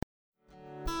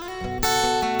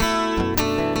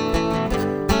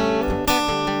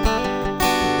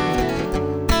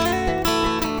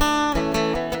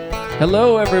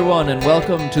Hello, everyone, and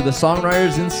welcome to the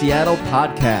Songwriters in Seattle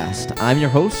podcast. I'm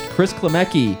your host, Chris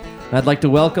Klemecki, and I'd like to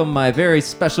welcome my very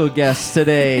special guest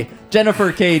today,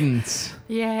 Jennifer Cadence.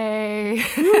 Yay.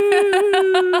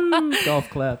 Golf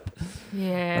clap.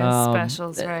 Yeah,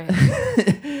 special's right.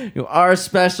 You are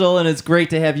special, and it's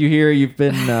great to have you here. You've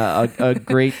been a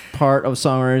great part of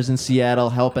Songwriters in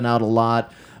Seattle, helping out a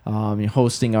lot,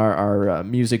 hosting our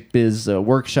music biz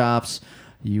workshops.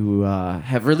 You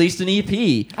have released an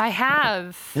EP. I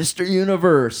have. Mr.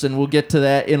 Universe, and we'll get to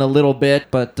that in a little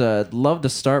bit, but I'd love to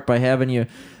start by having you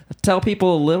tell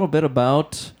people a little bit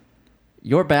about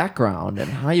your background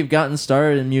and how you've gotten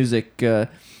started in music,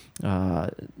 not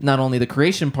only the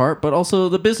creation part, but also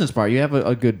the business part. You have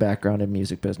a good background in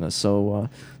music business, so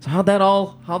how'd that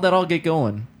all get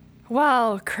going?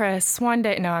 Well, Chris, one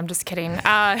day... No, I'm just kidding.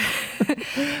 I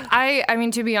mean,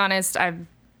 to be honest, I've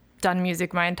done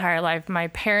music my entire life. My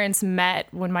parents met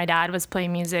when my dad was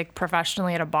playing music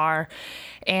professionally at a bar,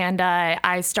 and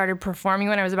I started performing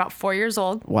when I was about 4 years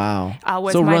old. Wow!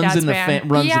 With my dad's band.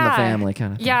 Runs in the family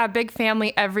kind of thing. Yeah, big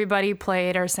family. Everybody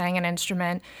played or sang an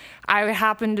instrument. I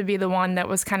happened to be the one that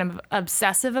was kind of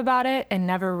obsessive about it and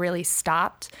never really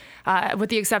stopped, with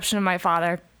the exception of my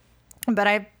father. But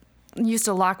I used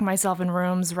to lock myself in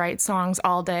rooms, write songs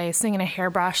all day, sing in a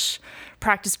hairbrush,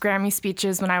 practice Grammy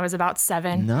speeches when I was about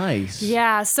 7. Nice.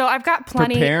 Yeah, so I've got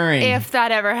plenty if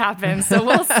that ever happens. So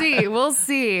we'll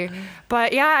see.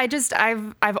 But yeah,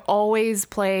 I've always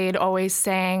played, always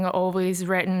sang, always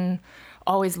written,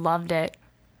 always loved it.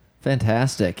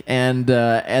 Fantastic. And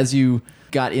as you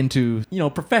got into,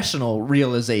 professional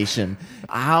realization,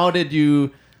 how'd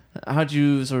you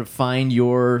sort of find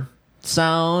your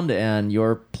sound and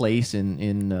your place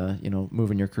in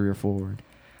moving your career forward?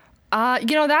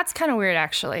 That's kind of weird,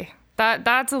 actually.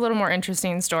 That's a little more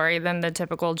interesting story than the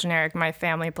typical generic my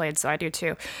family played, so I do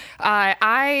too.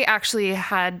 I actually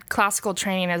had classical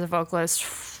training as a vocalist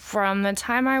from the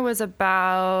time I was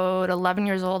about 11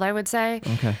 years old, I would say.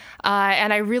 Okay.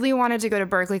 And I really wanted to go to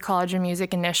Berklee College of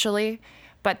Music initially,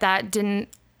 but that didn't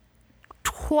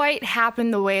quite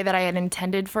happen the way that I had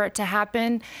intended for it to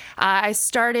happen.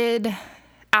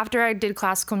 After I did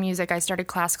classical music, I started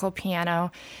classical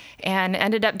piano and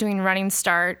ended up doing Running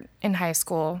Start in high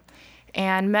school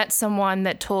and met someone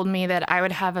that told me that I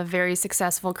would have a very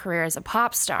successful career as a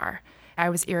pop star. I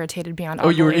was irritated beyond all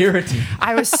belief. You were irritated.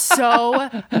 I was so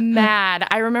mad.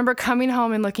 I remember coming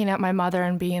home and looking at my mother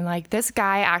and being like, this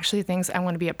guy actually thinks I'm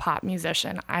going to be a pop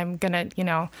musician. I'm going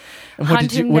to,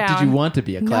 hunt him down. What did you want to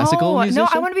be, a classical musician? No,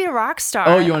 I want to be a rock star.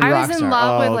 Oh, you want to be a rock star. I was in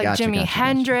love with Jimi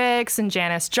Hendrix and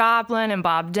Janis Joplin and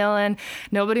Bob Dylan.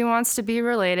 Nobody wants to be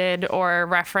related or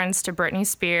referenced to Britney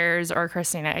Spears or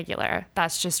Christina Aguilera.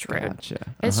 That's just rude.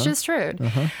 Gotcha. It's just rude.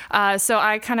 So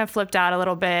I kind of flipped out a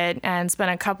little bit and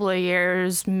spent a couple of years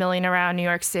milling around New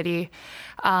York City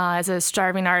as a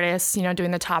starving artist,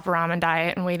 doing the top ramen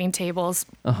diet and waiting tables.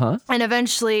 And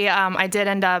eventually I did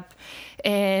end up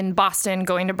in Boston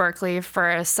going to Berklee for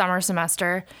a summer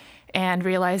semester and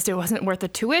realized it wasn't worth the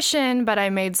tuition, but I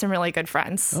made some really good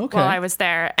friends while I was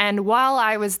there. And while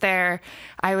I was there,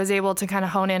 I was able to kind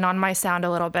of hone in on my sound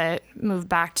a little bit, moved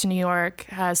back to New York,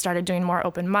 started doing more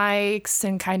open mics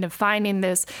and kind of finding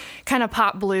this kind of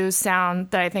pop blues sound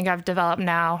that I think I've developed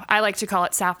now. I like to call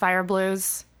it sapphire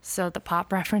blues. So the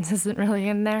pop reference isn't really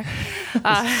in there.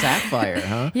 Sapphire,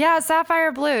 huh? Yeah,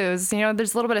 sapphire blues.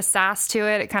 There's a little bit of sass to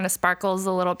it. It kind of sparkles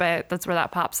a little bit. That's where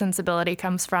that pop sensibility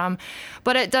comes from.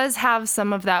 But it does have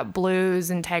some of that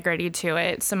blues integrity to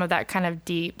it, some of that kind of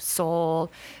deep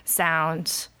soul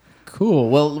sound. Cool.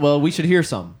 Well, we should hear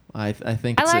some. I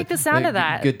think I like the sound of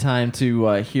that. Good time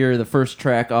to hear the first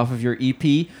track off of your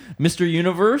EP, Mr.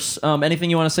 Universe. Anything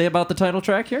you want to say about the title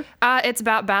track here? It's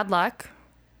about bad luck.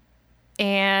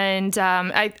 And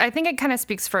I think it kind of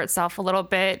speaks for itself a little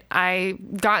bit.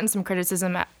 I've gotten some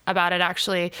criticism about it,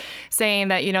 actually, saying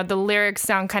that, the lyrics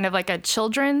sound kind of like a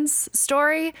children's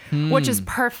story, which is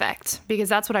perfect because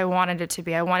that's what I wanted it to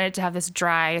be. I wanted it to have this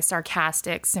dry,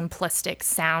 sarcastic, simplistic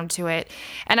sound to it.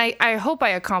 And I hope I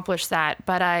accomplished that.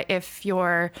 But if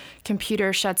your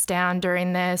computer shuts down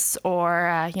during this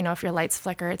or, if your lights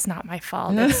flicker, it's not my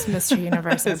fault. It's Mr.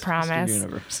 Universe, I promise. Mr.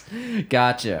 Universe.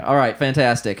 Gotcha. All right,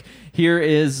 fantastic. Here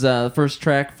is the first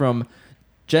track from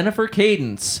Jennifer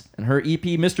Cadence and her EP,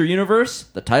 Mr. Universe,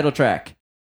 the title track.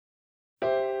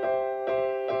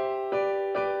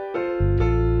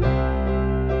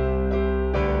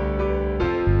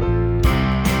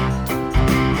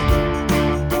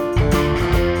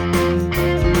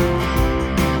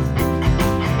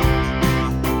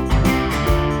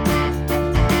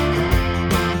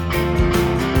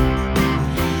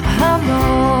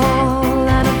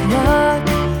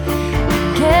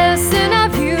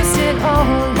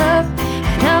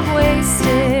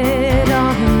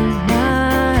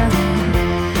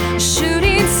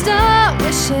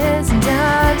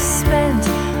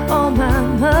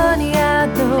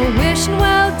 wishing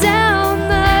well down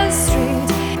the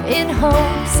street in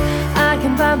hopes I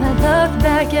can buy my love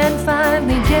back and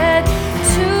finally get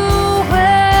to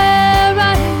where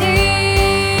I need.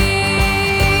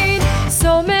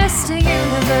 So Mr.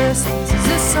 Universe, this is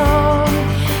a song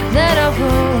that I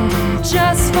wrote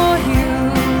just for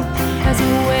you, as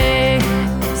a way of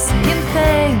saying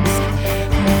thanks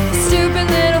for all the stupid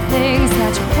little things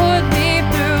that you put me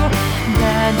through.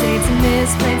 Bad dates and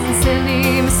misplaced and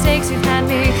silly mistakes you've had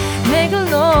me make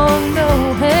along the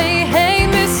way. Hey,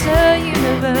 Mr.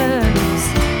 Universe,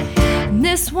 and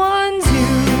this one's you.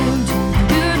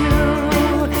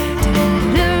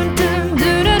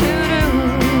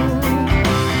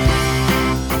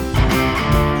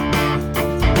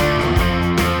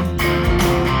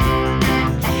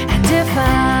 And if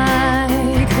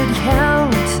I could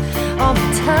count all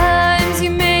the times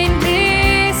you made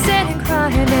me sit and cry,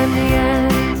 and in the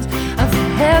end of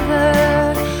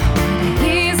forever would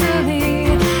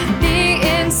easily be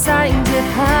in sight. And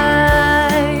if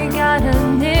I got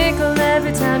a nickel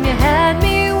every time you had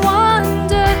me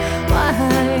wonder why,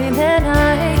 then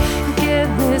I could give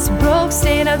this broke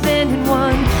state I've been in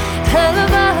one hell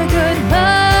of a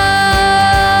goodbye.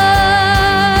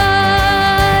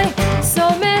 So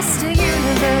Mr.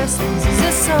 Universe, this is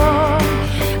a song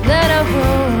that I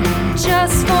wrote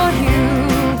just for you,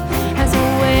 as a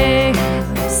way of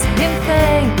saying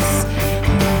thanks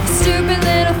for all the stupid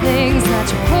little things that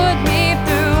you put me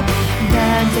through.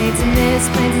 Bad dates and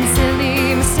misplaced and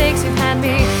silly mistakes you've had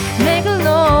me make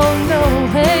along the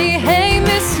way. Hey,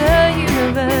 Mr.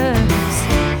 Universe,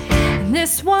 and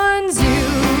this one's you.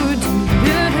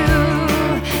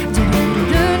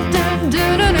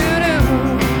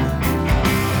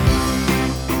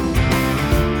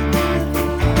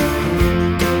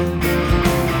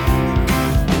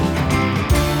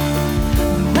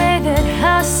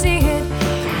 I see it,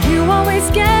 you always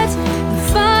get the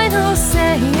final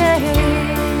say.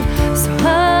 So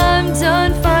I'm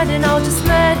done fighting, I'll just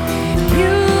let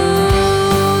you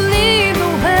lead the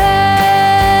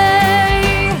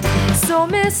way. So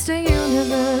Mr.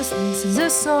 Universe, this is a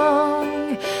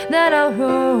song that I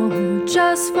wrote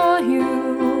just for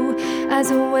you, as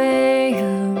a way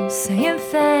of saying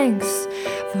thanks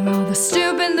for all the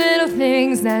stupid little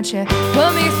things that you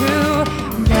put me through.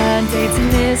 Bad dates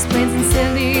and misplaced and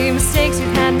silly mistakes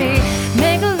you've had me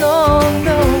make along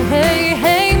the way.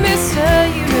 Hey, Mr.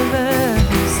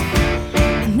 Universe,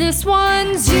 and this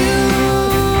one's you.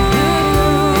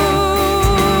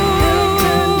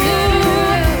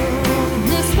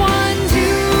 This one's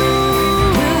you.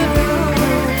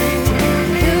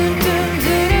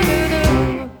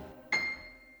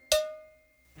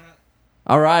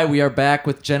 All right, we are back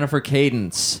with Jennifer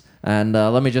Cadence. And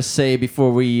let me just say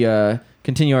before we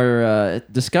continue our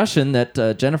discussion that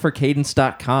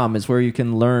JenniferCadence.com is where you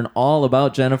can learn all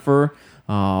about Jennifer,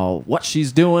 what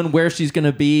she's doing, where she's going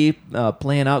to be,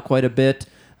 playing out quite a bit,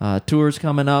 tours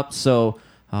coming up. So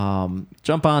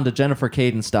jump on to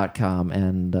JenniferCadence.com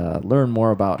and learn more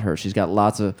about her. She's got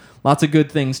lots of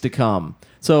good things to come.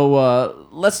 So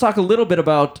let's talk a little bit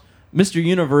about Mr.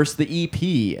 Universe, the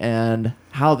EP, and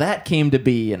how that came to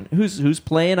be, and who's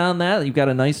playing on that. You've got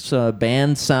a nice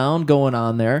band sound going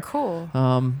on there. Cool.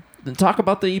 Talk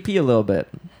about the EP a little bit.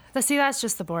 See, that's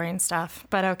just the boring stuff.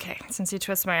 But okay, since you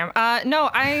twist my arm. No,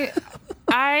 I'm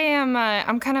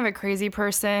kind of a crazy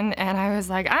person, and I was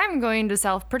like, I'm going to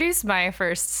self-produce my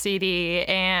first CD,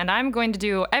 and I'm going to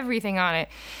do everything on it.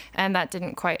 And that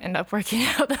didn't quite end up working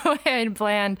out the way I'd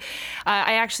planned.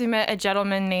 I actually met a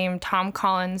gentleman named Tom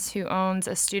Collins who owns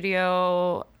a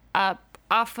studio up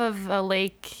off of a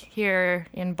lake here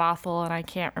in Bothell, and I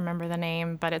can't remember the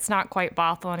name, but it's not quite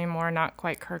Bothell anymore, not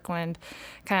quite Kirkland,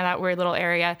 kind of that weird little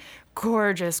area.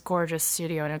 Gorgeous, gorgeous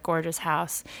studio and a gorgeous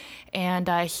house. And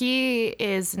he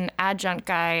is an adjunct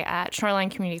guy at Shoreline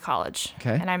Community College.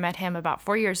 Okay. And I met him about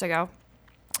 4 years ago.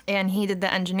 And he did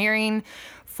the engineering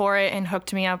for it and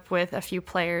hooked me up with a few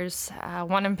players.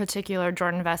 One in particular,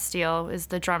 Jordan Vestiel, is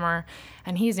the drummer,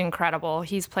 and he's incredible.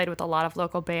 He's played with a lot of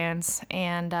local bands,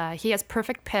 and he has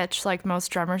perfect pitch like most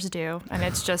drummers do, and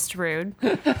it's just rude.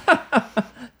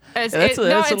 It's a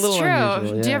little true.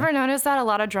 unusual, yeah. Do you ever notice that a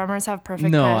lot of drummers have perfect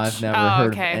pitch? No, I've never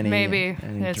heard okay. any Maybe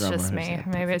any it's just drummer me. has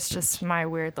that Maybe it's just my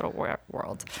weird little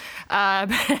world.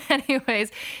 But anyways,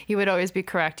 he would always be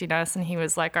correcting us, and he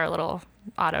was like our little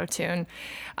auto-tune.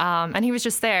 And he was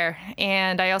just there.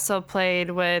 And I also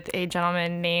played with a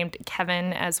gentleman named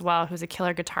Kevin as well, who's a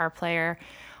killer guitar player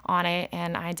on it.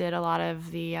 And I did a lot of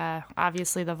the,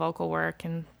 obviously the vocal work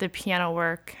and the piano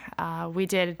work. We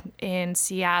did in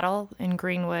Seattle, in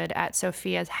Greenwood, at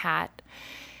Sophia's Hat.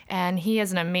 And he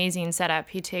has an amazing setup.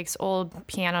 He takes old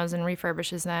pianos and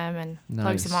refurbishes them and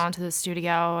plugs them all into the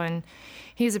studio. And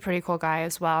he's a pretty cool guy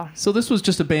as well. So this was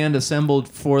just a band assembled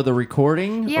for the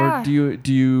recording? Yeah. Or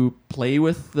do you play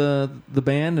with the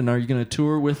band, and are you going to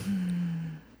tour with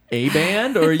a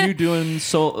band, or are you doing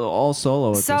all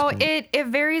solo at this So point? it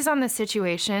varies on the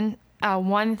situation.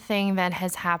 One thing that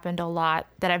has happened a lot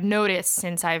that I've noticed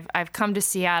since I've come to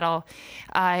Seattle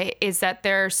is that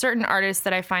there are certain artists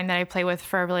that I find that I play with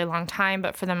for a really long time,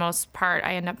 but for the most part,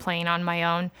 I end up playing on my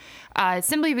own.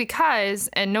 Simply because,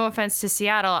 and no offense to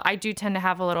Seattle, I do tend to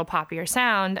have a little poppier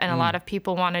sound, and a lot of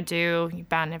people want to do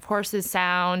Band of Horses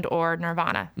sound or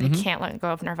Nirvana. They can't let go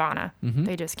of Nirvana.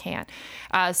 They just can't.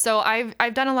 So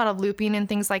I've done a lot of looping and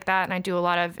things like that, and I do a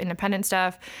lot of independent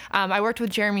stuff. I worked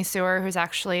with Jeremy Sewer, who's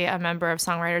actually a member of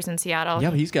Songwriters in Seattle.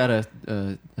 Yeah, he's got a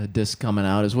disc coming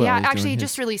out as well. Yeah, He's actually, doing he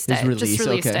just released his it. Just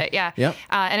released okay. it, yeah. Yep.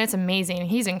 And it's amazing.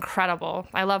 He's incredible.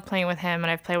 I love playing with him,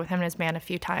 and I've played with him and his band a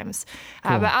few times.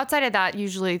 Cool. But outside of that,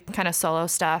 usually kind of solo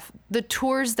stuff. The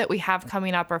tours that we have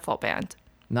coming up are full band.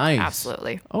 Nice.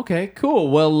 Absolutely. Okay, cool.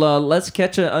 Well, let's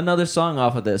catch another song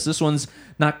off of this. This one's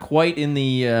not quite in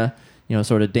the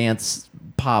sort of dance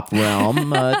pop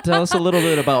realm. Tell us a little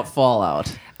bit about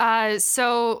Fallout.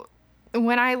 So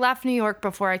when I left New York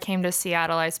before I came to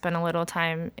Seattle, I spent a little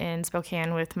time in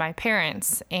Spokane with my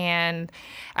parents, and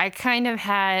I kind of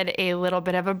had a little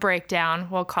bit of a breakdown,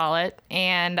 we'll call it,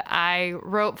 and I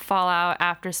wrote Fallout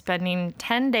after spending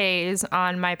 10 days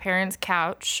on my parents'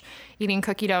 couch eating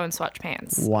cookie dough and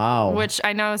sweatpants. Wow. Which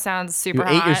I know sounds super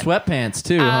You hot. ate your sweatpants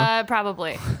too, huh?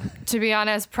 Probably. To be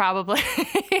honest, probably.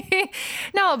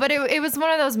 No, but it was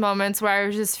one of those moments where I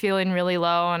was just feeling really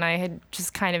low, and I had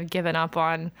just kind of given up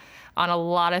on a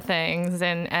lot of things,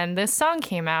 and this song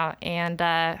came out, and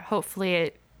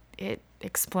hopefully it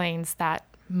explains that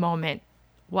moment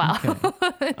well.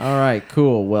 Okay. All right,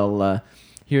 cool. Well,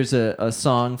 here's a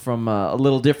song from a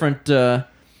little different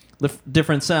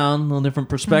different sound, a little different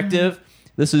perspective.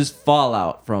 This is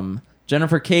Fallout from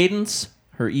Jennifer Cadence,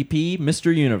 her EP,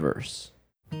 Mr. Universe.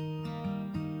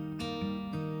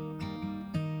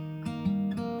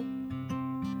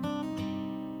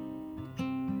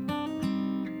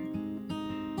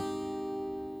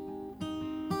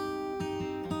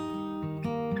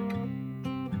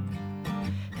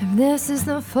 If this is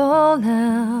the fallout,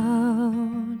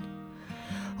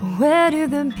 where do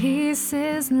the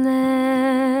pieces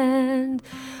land?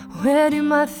 Where do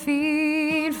my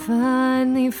feet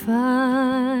finally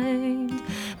find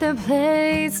their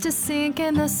place to sink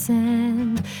in the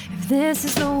sand? If this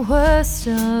is the worst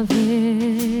of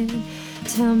it,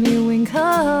 tell me when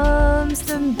comes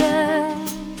the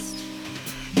best.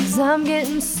 'Cause I'm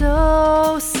getting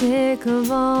so sick of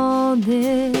all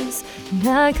this, and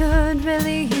I could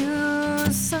really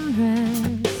use some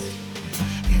rest.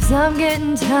 'Cause I'm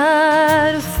getting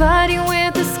tired of fighting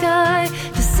with the sky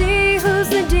to see who's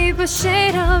the deepest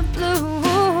shade of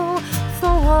blue.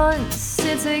 For once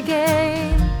it's a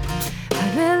game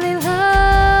I really like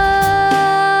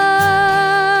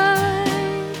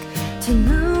to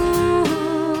lose.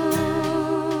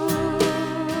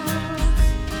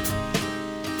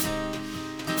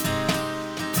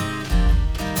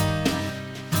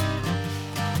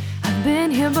 I've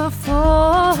been here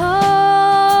before,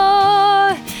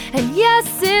 and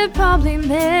yes, it probably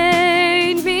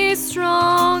made me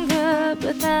stronger,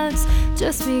 but that's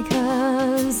just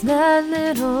because that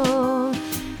little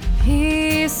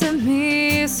piece of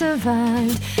me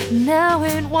survived. Now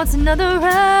it wants another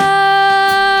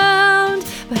round,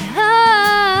 but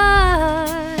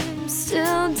I'm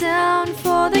still down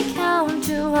for the count.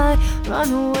 Do I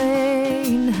run away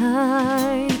and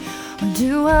hide, or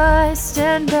do I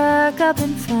stand back up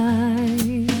and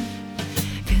fight?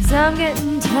 'Cause I'm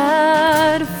getting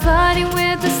tired of fighting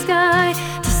with the sky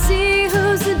to see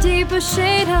who's the deepest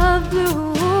shade of blue.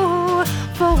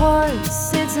 For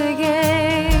once it's a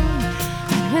game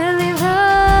I really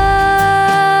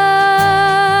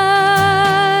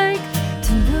like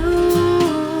to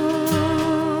lose.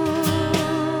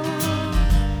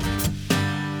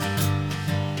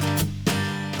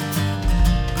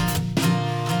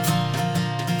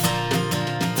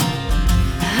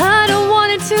 I don't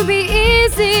want it to be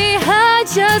easy, I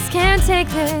just can't take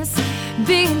this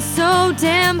being so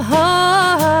damn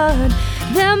hard.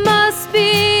 There must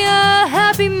be a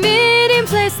happy meeting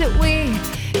place that we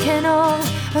can all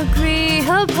agree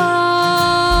upon.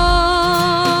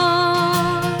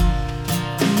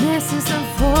 This is the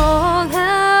fallout.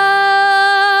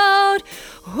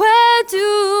 Where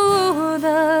do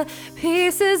the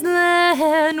pieces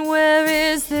land? Where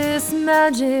is this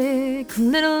magic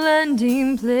little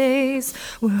ending place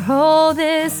where all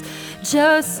this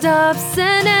just stops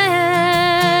and ends.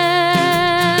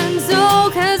 Oh,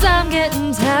 'cause I'm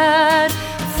getting tired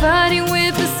of fighting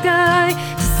with the sky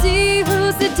to see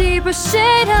who's the deeper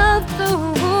shade of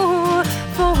blue.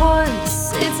 For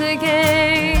once, it's a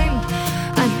game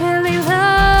I'd really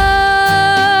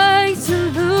like to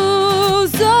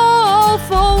lose. Oh,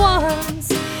 for once,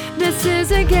 this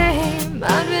is a game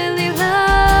I'd really like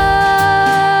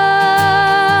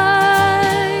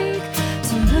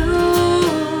to lose.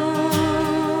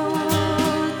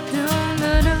 Do,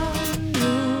 do, do, do.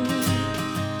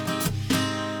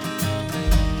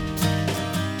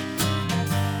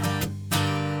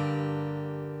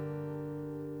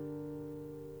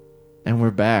 And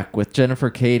we're back with Jennifer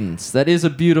Cadence. That is a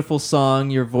beautiful song.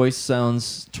 Your voice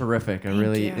sounds terrific. I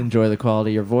really you. enjoy the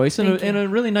quality of your voice, and Thank you. a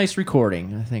really nice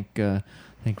recording. I think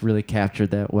really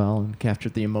captured that well and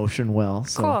captured the emotion well.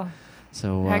 So, Cool.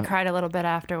 So I cried a little bit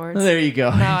afterwards. there you go.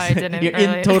 No, I didn't You're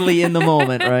really. totally in the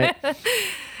moment, right?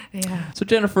 Yeah. So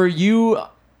Jennifer, you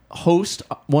host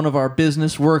one of our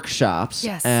business workshops.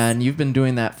 Yes. And you've been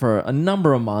doing that for a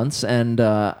number of months, and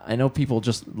I know people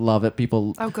just love it.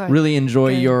 People Oh, good. really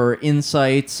enjoy Good. your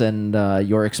insights and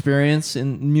your experience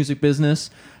in music business.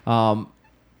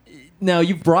 Now,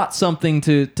 you've brought something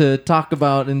to talk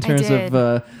about in terms did.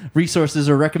 of resources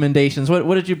or recommendations.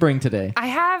 What did you bring today? I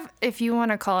have, if you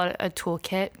want to call it a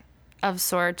toolkit of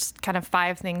sorts, kind of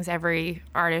 5 things every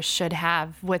artist should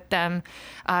have with them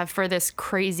for this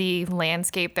crazy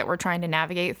landscape that we're trying to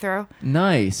navigate through.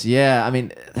 Nice. Yeah. I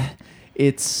mean,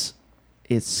 it's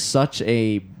such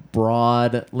a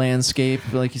broad landscape,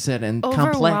 like you said, and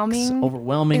complex.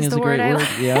 Overwhelming is is the a great word I word.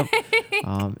 Yeah.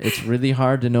 It's really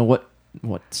hard to know what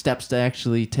steps to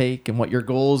actually take and what your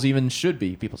goals even should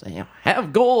be. People say,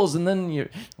 have goals, and then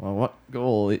what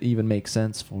goal even makes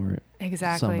sense for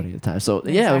Exactly. somebody at a time. So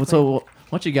Exactly. so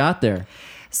what you got there?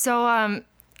 So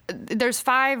there's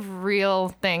 5 real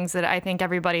things that I think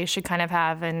everybody should kind of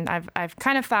have, and I've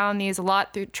kind of found these a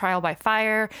lot through trial by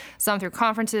fire, some through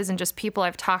conferences and just people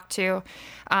I've talked to.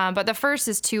 But the first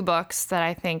is 2 books that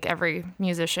I think every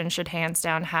musician should hands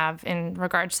down have in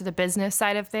regards to the business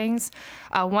side of things.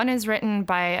 One is written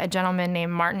by a gentleman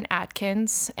named Martin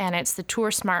Atkins, and it's the Tour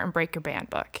Smart and Break Your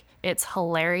Band book. It's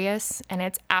hilarious and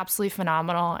it's absolutely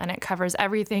phenomenal, and it covers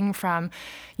everything from,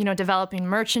 developing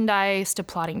merchandise to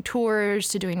plotting tours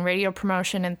to doing radio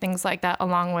promotion and things like that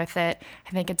along with it. I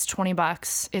think it's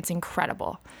 $20. It's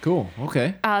incredible. Cool.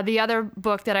 Okay. The other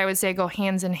book that I would say go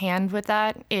hands in hand with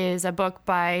that is a book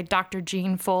by Dr.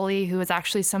 Gene Foley, who is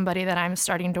actually somebody that I'm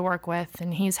starting to work with,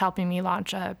 and he's helping me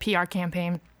launch a PR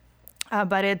campaign.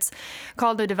 But it's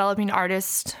called the Developing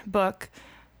Artist book.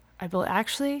 I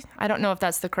don't know if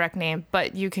that's the correct name,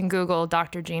 but you can Google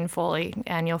Dr. Gene Foley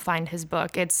and you'll find his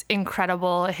book. It's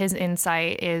incredible. His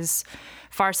insight is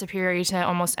far superior to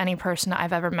almost any person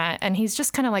I've ever met, and he's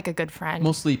just kind of like a good friend.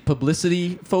 Mostly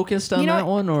publicity focused on that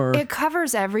one, or it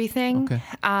covers everything.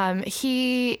 Okay.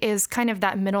 He is kind of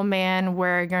that middleman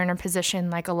where you're in a position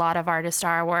like a lot of artists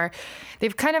are, where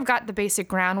they've kind of got the basic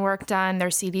groundwork done, their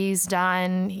CDs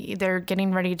done, they're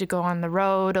getting ready to go on the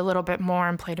road a little bit more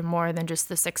and play to more than just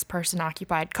the 6-person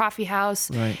occupied coffee house.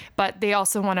 Right. But they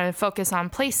also want to focus on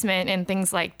placement and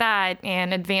things like that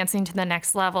and advancing to the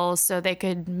next level so they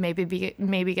could maybe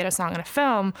get a song in a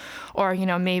film, or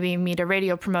maybe meet a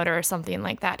radio promoter or something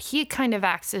like that. He kind of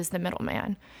acts as the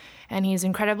middleman, and he's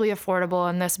incredibly affordable,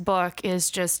 and this book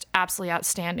is just absolutely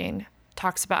outstanding.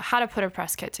 Talks about how to put a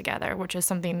press kit together, which is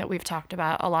something that we've talked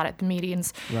about a lot at the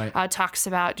meetings. Right. Talks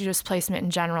about just placement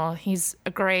in general. He's a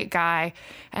great guy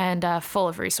and full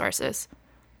of resources.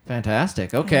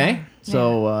 Fantastic. Okay. Yeah.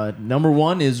 So number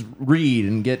 1 is read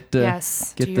and get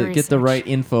Yes, get do the your get the research. right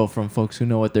info from folks who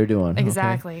know what they're doing. Okay.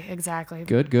 Exactly.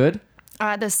 Good.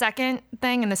 The second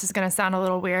thing, and this is going to sound a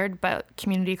little weird, but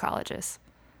community colleges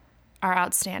are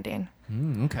outstanding.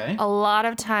 Okay. A lot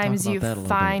of times about you that a little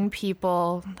find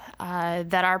people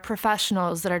that are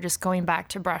professionals that are just going back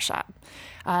to brush up.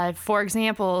 For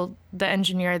example, the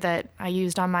engineer that I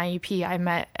used on my EP, I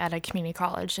met at a community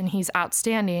college, and he's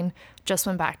outstanding. Just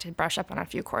went back to brush up on a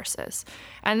few courses.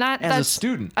 And that's a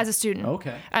student? As a student.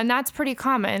 Okay. And that's pretty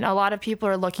common. A lot of people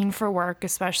are looking for work,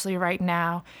 especially right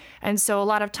now. And so a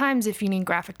lot of times if you need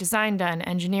graphic design done,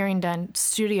 engineering done,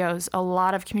 studios, a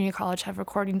lot of community college have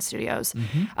recording studios.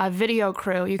 Video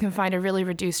crew, you can find a really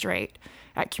reduced rate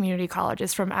at community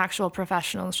colleges from actual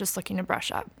professionals just looking to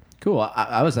brush up. Cool.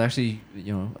 I was actually,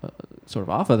 sort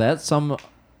of off of that. Some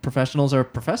professionals are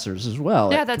professors as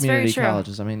well Yeah, at that's very community true.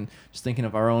 colleges. I mean, just thinking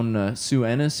of our own Sue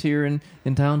Ennis here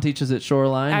in town, teaches at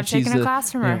Shoreline. I've She's taken a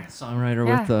class from her. songwriter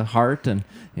Yeah. with the heart, and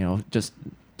just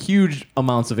huge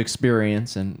amounts of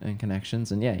experience and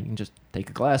connections, and yeah, you can just take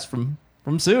a class from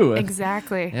Sue.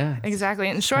 Exactly. Yeah. Exactly.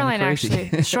 And Shoreline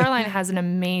crazy. Shoreline has an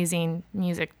amazing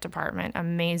music department.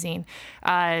 Amazing.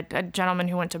 A gentleman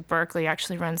who went to Berkeley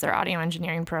actually runs their audio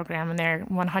engineering program, and they're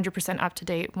 100% up to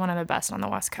date. One of the best on the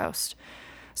West Coast.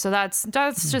 So that's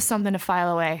just something to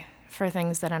file away for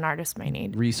things that an artist may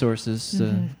need. Resources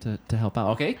to help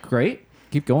out. Okay, great.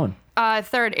 Keep going.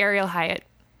 Third, Ariel Hyatt.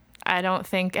 I don't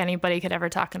think anybody could ever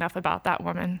talk enough about that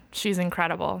woman. She's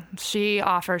incredible. She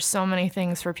offers so many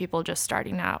things for people just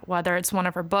starting out, whether it's one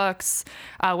of her books,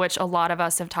 which a lot of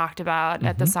us have talked about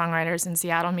at the Songwriters in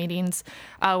Seattle meetings,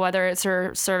 whether it's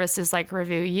her services like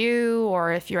Review You,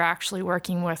 or if you're actually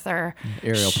working with her.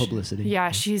 Aerial publicity. Yeah,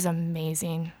 she's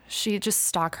amazing. She just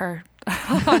stalk her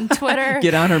on Twitter.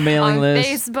 Get on her mailing on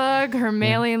list. Facebook, her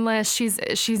mailing list. She's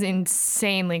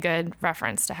insanely good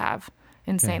reference to have.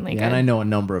 Insanely good. And I know a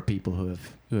number of people who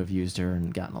have used her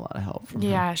and gotten a lot of help from her.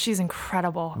 Yeah, she's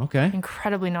incredible. Okay.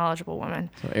 Incredibly knowledgeable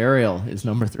woman. So Ariel is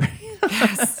number 3.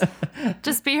 Yes.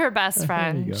 Just be her best There you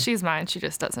friend. go. She's mine. She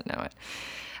just doesn't know it.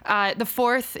 The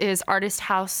fourth is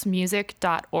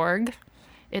artisthousemusic.org.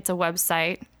 It's a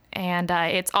website, and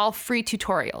it's all free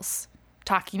tutorials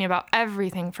talking about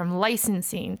everything from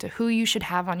licensing to who you should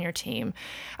have on your team.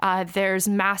 There's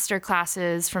master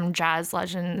classes from jazz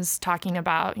legends talking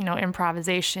about,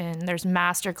 improvisation. There's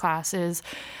master classes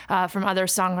from other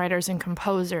songwriters and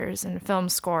composers and film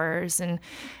scorers and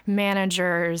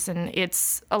managers. And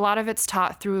a lot of it's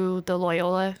taught through the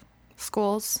Loyola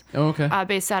schools. Oh, okay.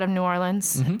 Based out of New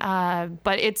Orleans.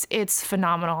 But it's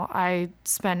phenomenal. I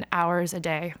spend hours a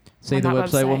day Say on the that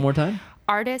website one more time.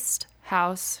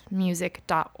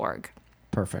 artisthousemusic.org.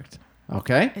 Perfect.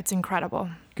 Okay. It's incredible.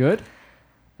 Good.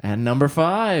 And number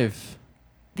 5.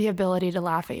 The ability to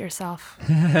laugh at yourself.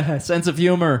 Sense of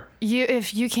humor.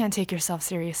 If you can't take yourself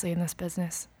seriously in this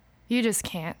business, you just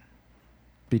can't.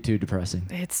 Be too depressing.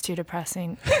 It's too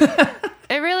depressing.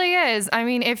 It really is. I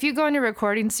mean, if you go in your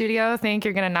recording studio, think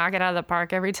you're going to knock it out of the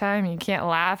park every time, and you can't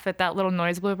laugh at that little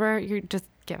noise blooper, you just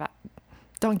give up.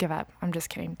 Don't give up. I'm just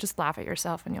kidding. Just laugh at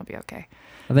yourself and you'll be okay.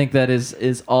 I think that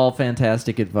is all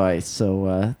fantastic advice.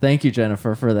 So thank you,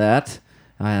 Jennifer, for that.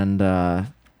 And the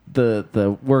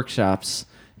workshops,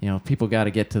 people got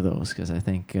to get to those, because I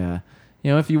think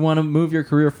if you want to move your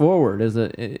career forward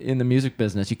in the music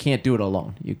business, you can't do it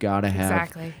alone. You got to have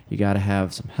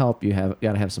some help. You got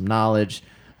to have some knowledge.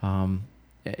 In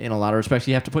a lot of respects,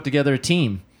 you have to put together a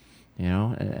team.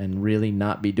 And really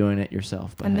not be doing it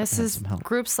yourself. But and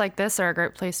groups like this are a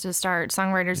great place to start.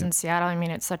 Songwriters in Seattle, I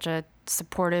mean, it's such a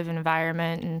supportive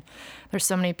environment, and there's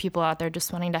so many people out there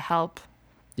just wanting to help.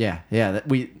 Yeah.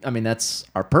 That's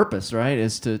our purpose, right?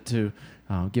 Is to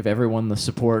give everyone the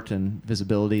support and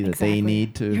visibility that they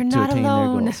need to attain their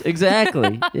goals.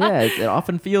 Exactly. Yeah. It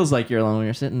often feels like you're alone when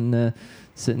you're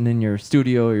sitting in your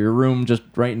studio or your room just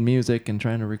writing music and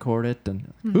trying to record it.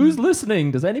 And who's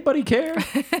listening? Does anybody care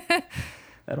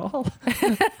at all?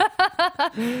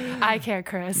 I care,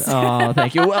 Chris. Oh,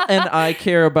 thank you. Well, and I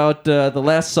care about the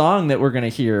last song that we're going to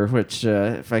hear, which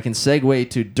if I can segue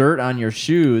to Dirt on Your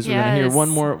Shoes, we're going to hear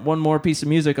one more piece of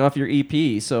music off your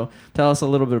EP. So tell us a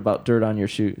little bit about Dirt on Your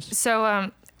Shoes. So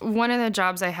one of the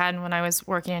jobs I had when I was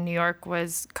working in New York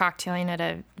was cocktailing at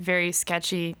a very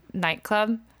sketchy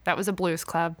nightclub. That was a blues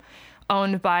club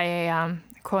owned by a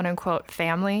quote-unquote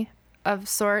family of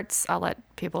sorts. I'll let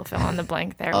people fill in the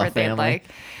blank there where they'd like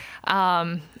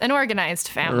an organized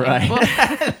family. Right. Well,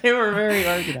 they were very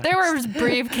organized. There were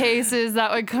briefcases that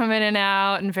would come in and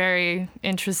out and very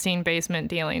interesting basement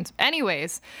dealings.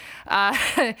 Anyways,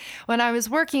 when I was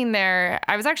working there,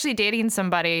 I was actually dating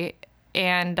somebody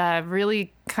and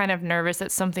really kind of nervous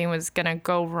that something was going to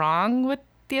go wrong with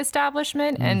the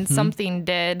establishment, and something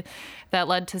did that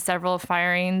led to several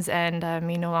firings and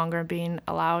me no longer being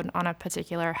allowed on a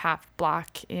particular half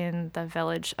block in the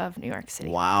Village of New York City.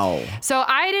 Wow. So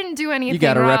I didn't do anything wrong. You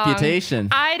got a reputation.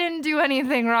 I didn't do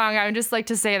anything wrong. I would just like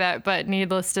to say that, but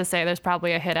needless to say, there's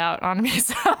probably a hit out on me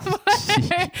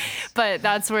somewhere. But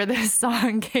that's where this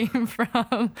song came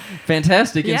from.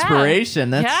 Fantastic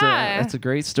inspiration. That's a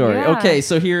great story. Yeah. Okay,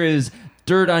 so here is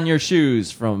Dirt on Your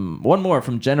Shoes from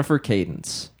Jennifer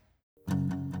Cadence.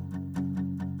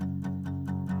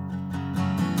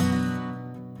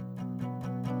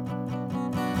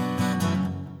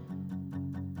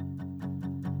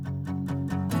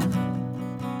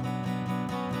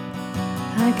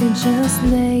 I could just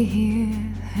lay here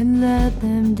and let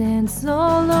them dance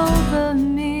all over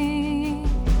me,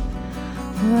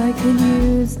 or I could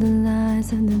use the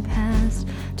lies of the past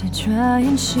to try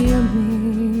and shield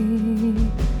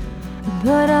me.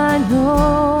 But I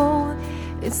know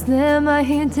It's them I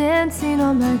hear dancing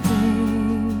on my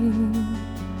grave.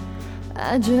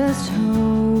 I just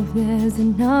hope there's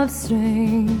enough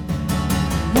strength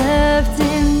left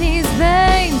in these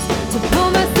veins to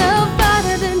pull myself out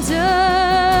of the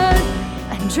dirt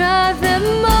and drive them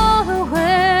all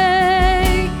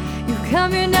away. You've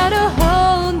come here now to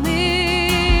hold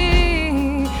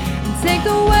me and take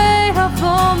the weight off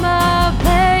all my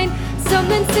pain.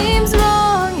 Something seems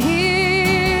wrong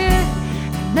here,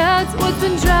 and that's what's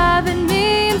been driving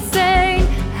me insane.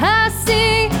 I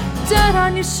see dirt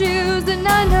on your shoes, and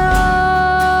I know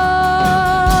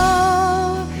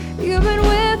you've been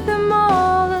with them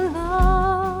all along.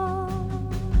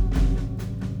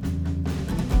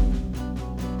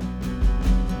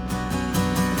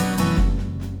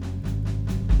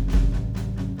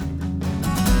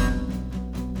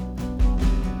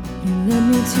 You led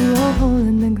me to a hole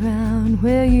in the ground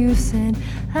where you said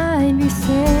I'd be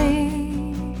safe.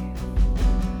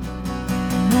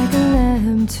 Like a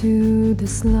lamb to the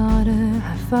slaughter,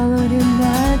 I followed in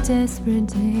my desperate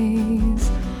days.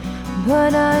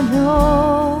 But I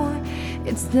know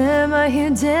it's them I hear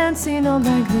dancing on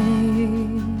my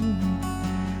grave.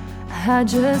 I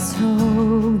just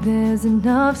hope there's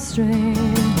enough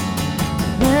strength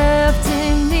left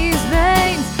in these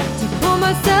veins to pull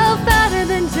myself out of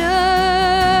the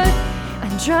dirt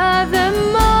and drive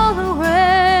them all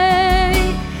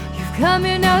away. You've come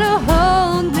here now to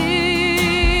hold me,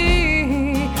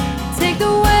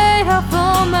 off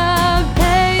all my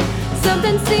pain.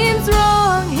 Something seems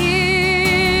wrong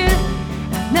here,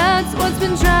 and that's what's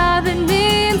been driving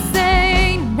me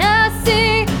insane. I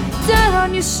see dirt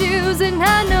on your shoes, and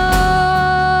I know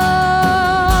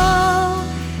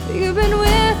you've been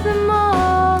with them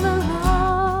all along.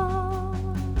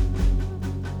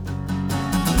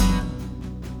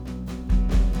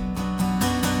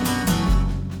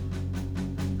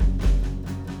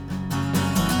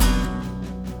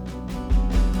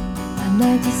 I'd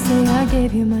like to say I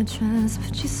gave you my trust,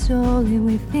 but you stole it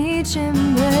with each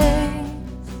embrace.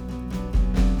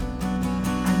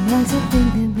 I'd like to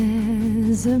think that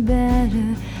there's a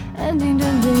better ending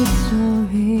to this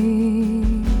story,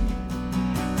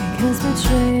 because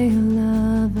betrayal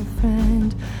of a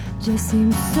friend just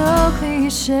seems so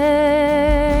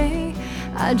cliche.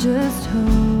 I just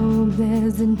hope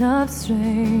there's enough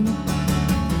strength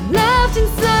left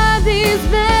inside these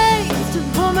veins to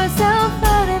pull myself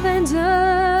out of the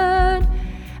dirt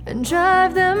and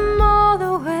drive them all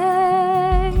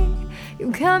away.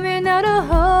 You come here now to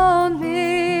hold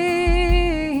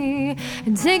me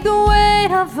and take the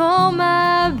weight off all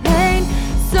my pain.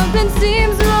 Something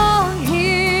seems wrong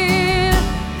here,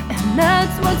 and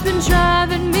that's what's been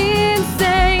driving me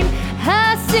insane.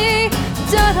 I see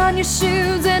dirt on your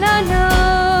shoes, and I know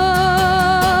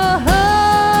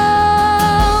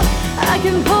I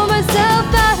can pull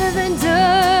myself out of the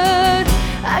dirt.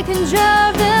 I can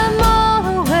drive them all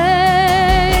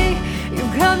away. You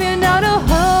come here now to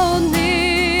hold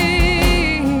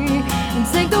me and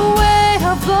take the weight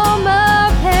off all my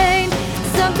pain.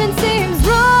 Something seems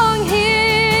wrong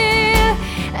here,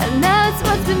 and that's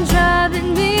what's been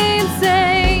driving me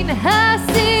insane. I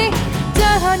see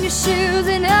dirt on your shoes,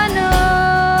 and I know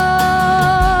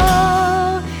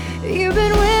you've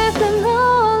been with them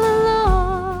all along.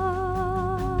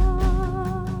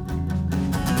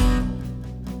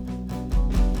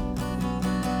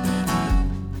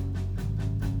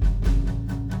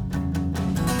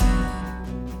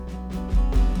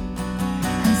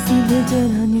 The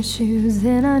dirt on your shoes,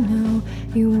 and I know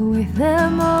you were with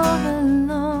them all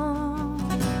along.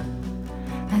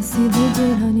 I see the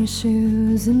dirt on your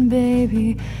shoes, and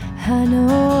baby, I know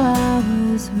I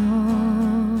was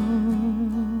wrong.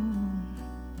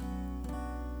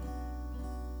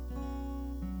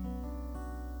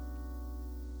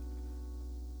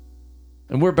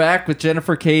 And we're back with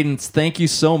Jennifer Cadence. Thank you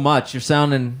so much. You're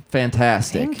sounding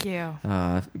fantastic. Thank you.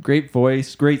 Great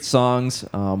voice, great songs.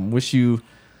 Wish you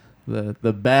the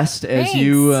best as Thanks.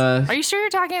 you Are you sure you're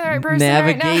talking to the right person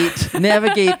right now?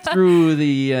 navigate through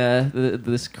the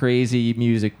this crazy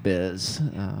music biz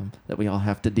that we all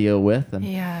have to deal with. And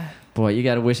Yeah. boy, you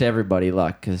got to wish everybody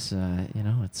luck, because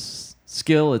it's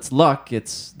skill, it's luck,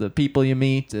 it's the people you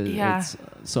meet, it's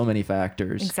so many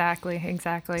factors. Exactly.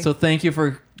 So thank you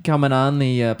for coming on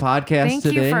the podcast Thank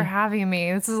today. you for having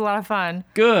me. This is a lot of fun.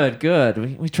 Good.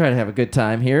 We try to have a good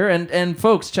time here. And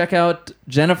folks, check out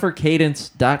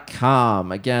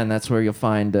jennifercadence.com. Again, that's where you'll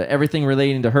find everything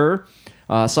relating to her.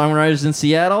 Songwriters in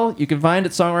Seattle, you can find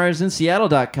at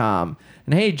songwritersinseattle.com.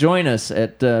 And hey, join us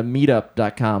at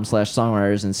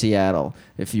meetup.com/songwriters in Seattle.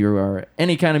 If you are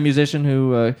any kind of musician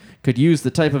who could use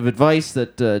the type of advice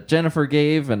that Jennifer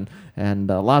gave and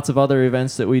lots of other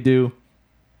events that we do,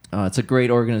 it's a great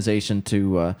organization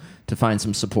to find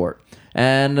some support.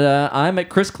 And I'm at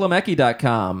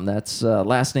chrisklemecki.com. That's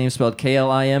last name spelled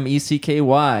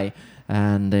Klimecky.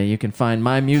 And you can find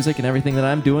my music and everything that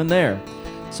I'm doing there.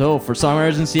 So for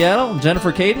Songwriters in Seattle,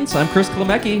 Jennifer Cadence, I'm Chris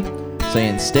Klemecki,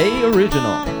 saying stay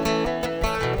original.